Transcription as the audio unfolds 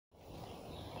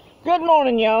Good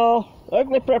morning, y'all.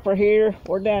 Ugly Prepper here.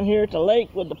 We're down here at the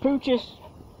lake with the pooches.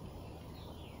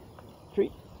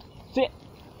 Treat. Sit.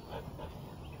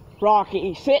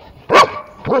 Rocky, sit.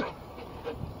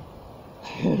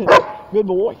 Good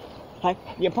boy. Hey,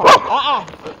 you paw.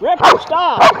 Ripper,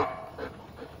 stop.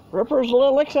 Ripper's a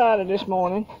little excited this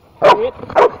morning. Sit.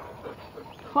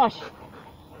 Hush.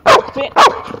 Sit.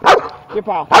 Your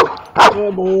paw.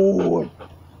 Good boy.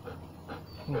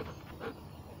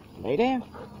 Lay down.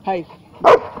 Hey.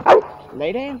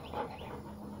 Lay down.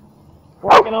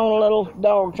 Working on a little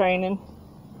dog training.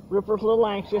 Ripper's a little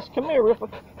anxious. Come here, Ripper.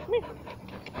 Come here.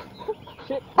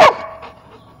 Sit.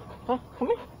 Huh? Come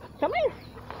here. Come here.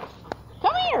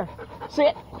 Come here.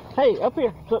 Sit. Hey, up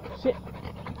here. Look, sit.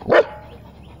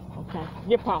 Okay.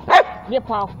 Get paw. Get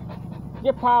paw.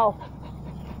 Get paw.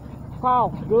 Paw.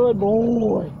 Good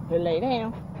boy. Hey, lay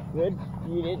down. Good.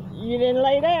 You didn't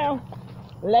lay down.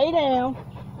 Lay down.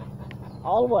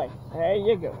 All the way. There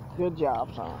you go. Good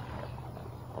job, son.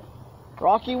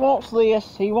 Rocky wants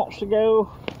this. He wants to go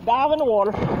dive in the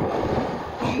water.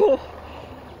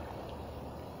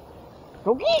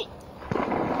 Go get it.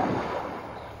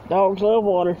 Dogs love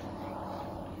water.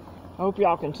 I hope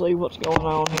y'all can see what's going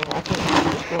on here. I can't see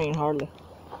the screen hardly.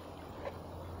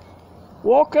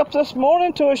 Woke up this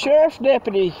morning to a sheriff's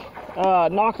deputy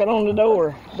knocking on the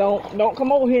door. Don't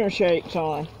come over here and shake,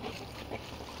 son.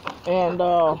 And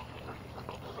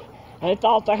they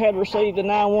thought they had received a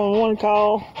 911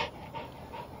 call.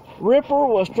 Ripper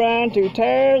was trying to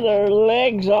tear their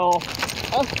legs off.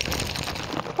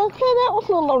 Okay, that was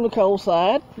a little on the cold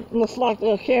side. Looks like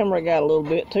the camera got a little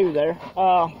bit too there.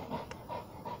 I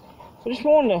just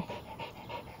wanted to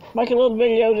make a little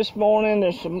video this morning.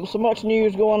 There's so much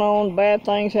news going on, bad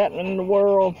things happening in the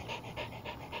world.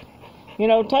 You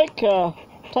know, take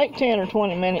 10 or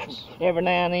 20 minutes every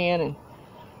now and then and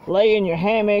lay in your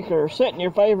hammock or sit in your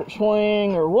favorite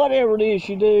swing or whatever it is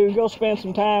you do. Go spend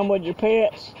some time with your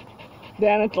pets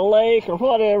down at the lake or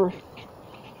whatever,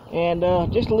 and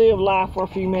just live life for a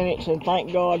few minutes and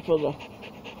thank God for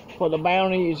the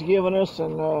bounty He's given us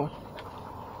and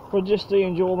for just the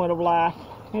enjoyment of life.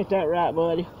 Ain't that right,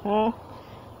 buddy? Huh?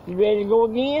 You ready to go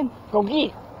again? Go get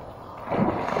it.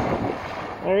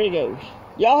 There he goes.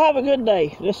 Y'all have a good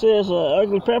day. This is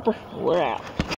Ugly Prepper. We're out.